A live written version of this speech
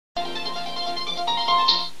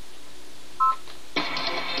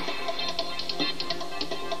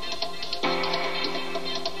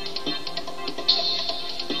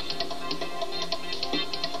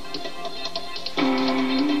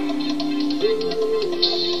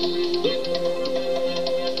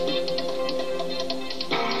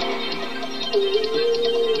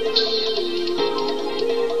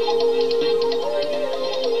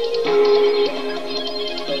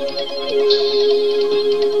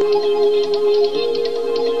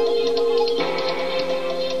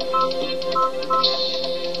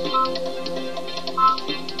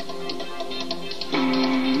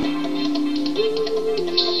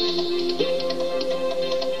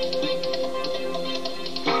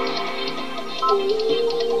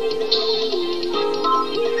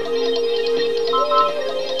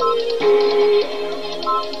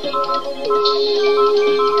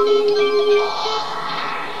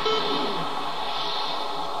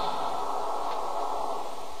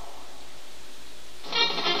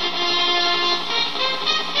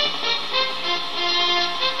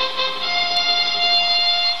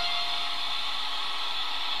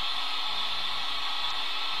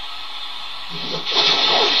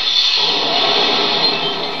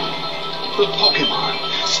The Pokemon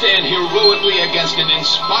stand heroically against an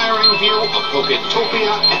inspiring view of Poketopia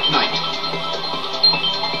at night.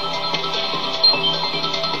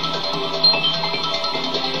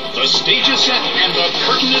 The stage is set and the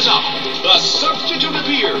curtain is up. The substitute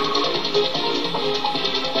appeared.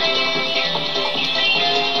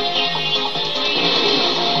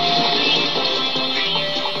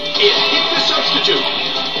 It hit the substitute.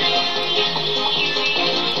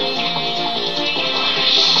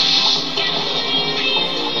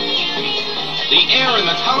 The air in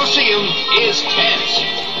the Coliseum is tense.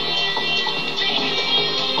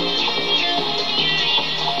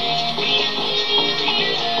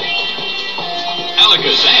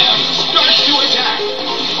 Alakazam starts to attack.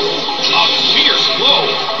 A fierce blow.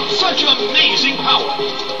 Such amazing power.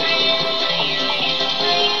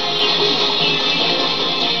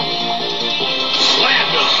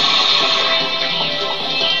 Slammed him.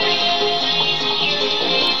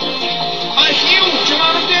 A huge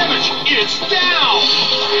amount of damage. It's down.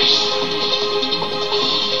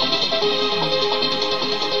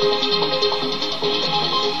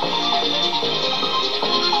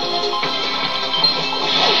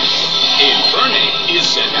 Infernape is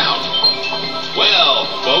sent out. Well,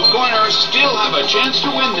 both corners still have a chance to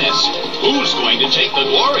win this. Who's going to take the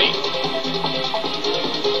glory?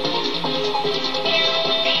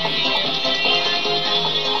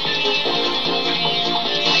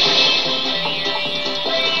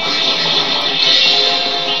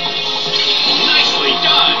 Nicely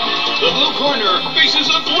done. The blue corner faces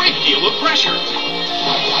a great deal of pressure.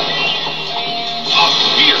 A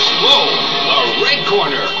fierce blow. The red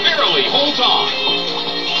corner barely holds on.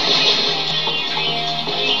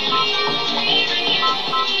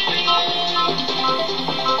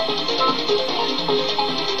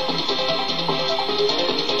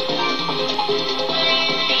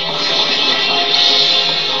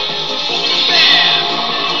 Bam!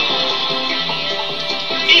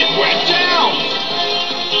 It went down.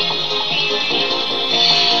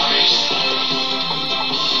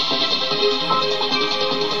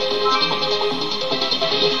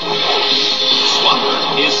 Swamper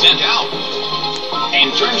is sent out.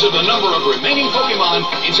 In terms of the number of remaining Pokemon,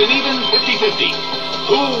 it's an even 50-50.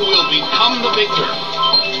 Who will become the victor?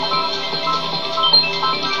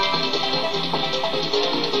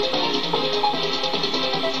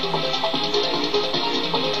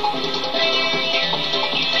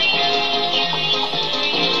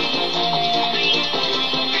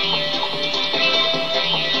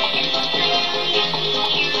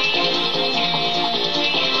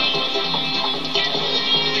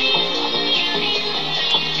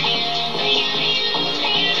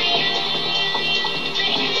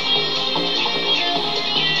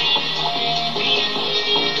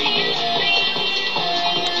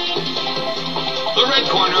 The red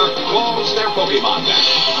corner calls their Pokemon back.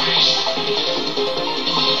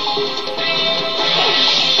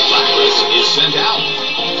 Lapras is sent out.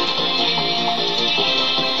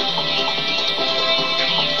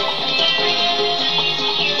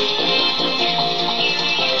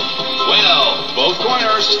 Well, both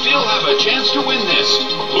corners still have a chance to win this.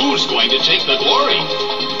 Who's going to take the glory?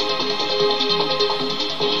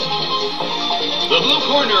 The blue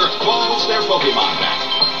corner calls their Pokemon back.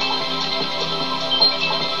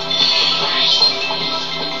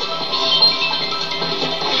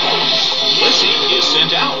 Lissy is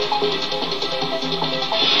sent out.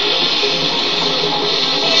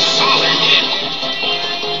 Solid hit.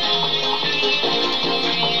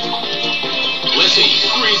 Lissy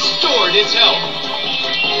restored its health.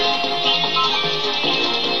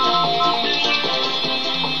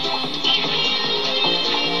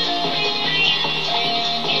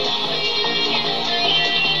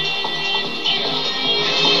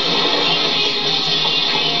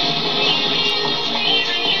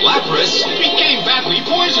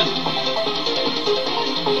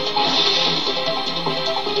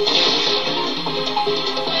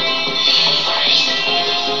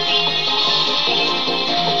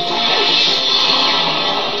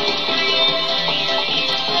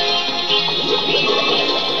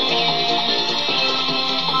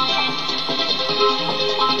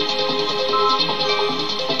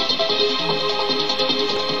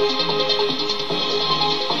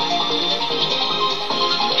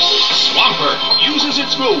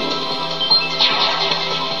 move.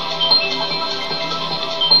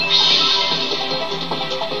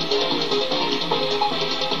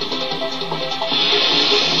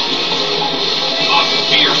 A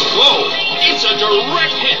fierce blow. It's a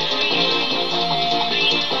direct hit.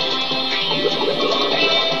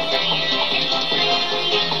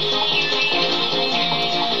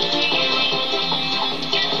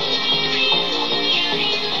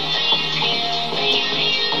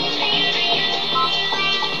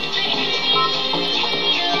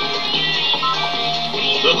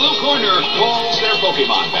 The blue corner calls their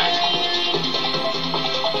Pokemon back.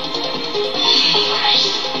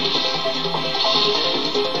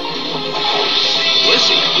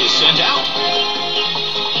 Lissy is sent out.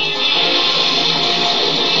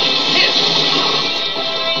 Hit.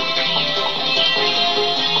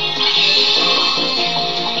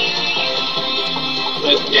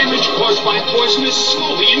 The damage caused by poison is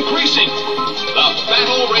slowly increasing. The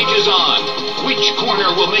battle rages on. Which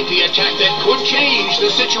corner will make the attack that could change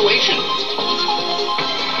the situation?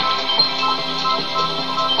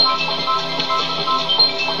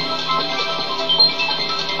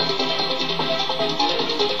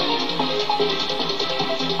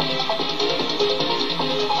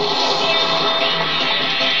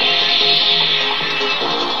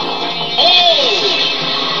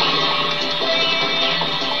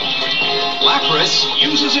 Lapras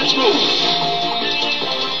uses its move.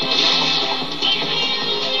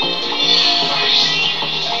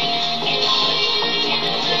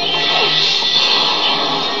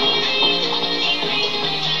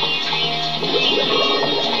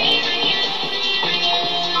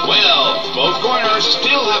 Well, both corners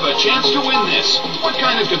still have a chance to win this. What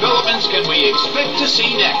kind of developments can we expect to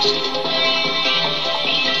see next?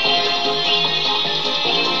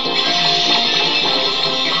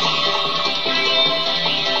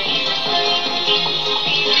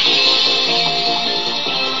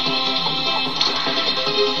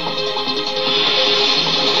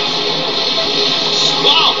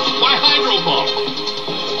 Swamped by Hydro Pump.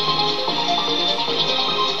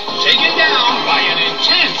 Taken down by an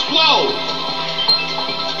intense blow.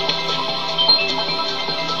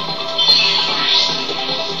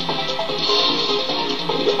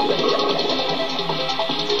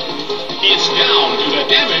 It's down to the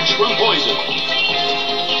damage from poison.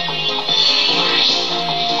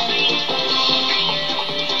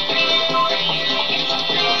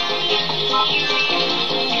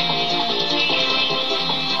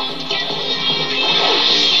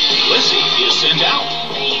 Lissy is sent out.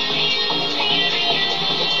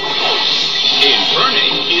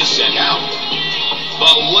 Infernape is sent out.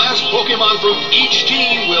 The last Pokemon from each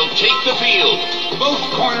team will take the field. Both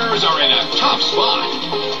corners are in a tough spot.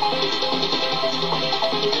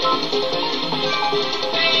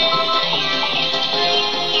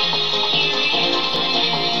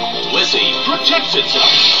 Lissy protects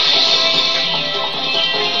itself.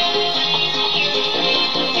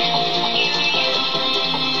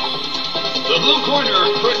 The blue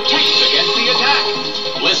corner protects against the attack.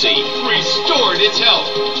 Lissy restored its health.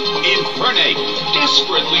 Infernape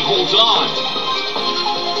desperately holds on.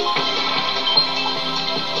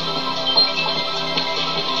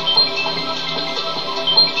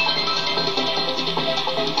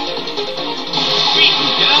 Beaten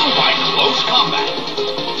down by close combat.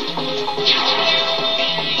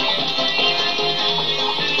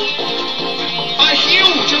 A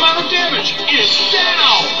huge amount of damage is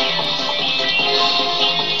down.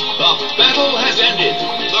 The battle has ended.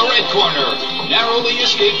 The red corner narrowly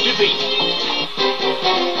escaped defeat.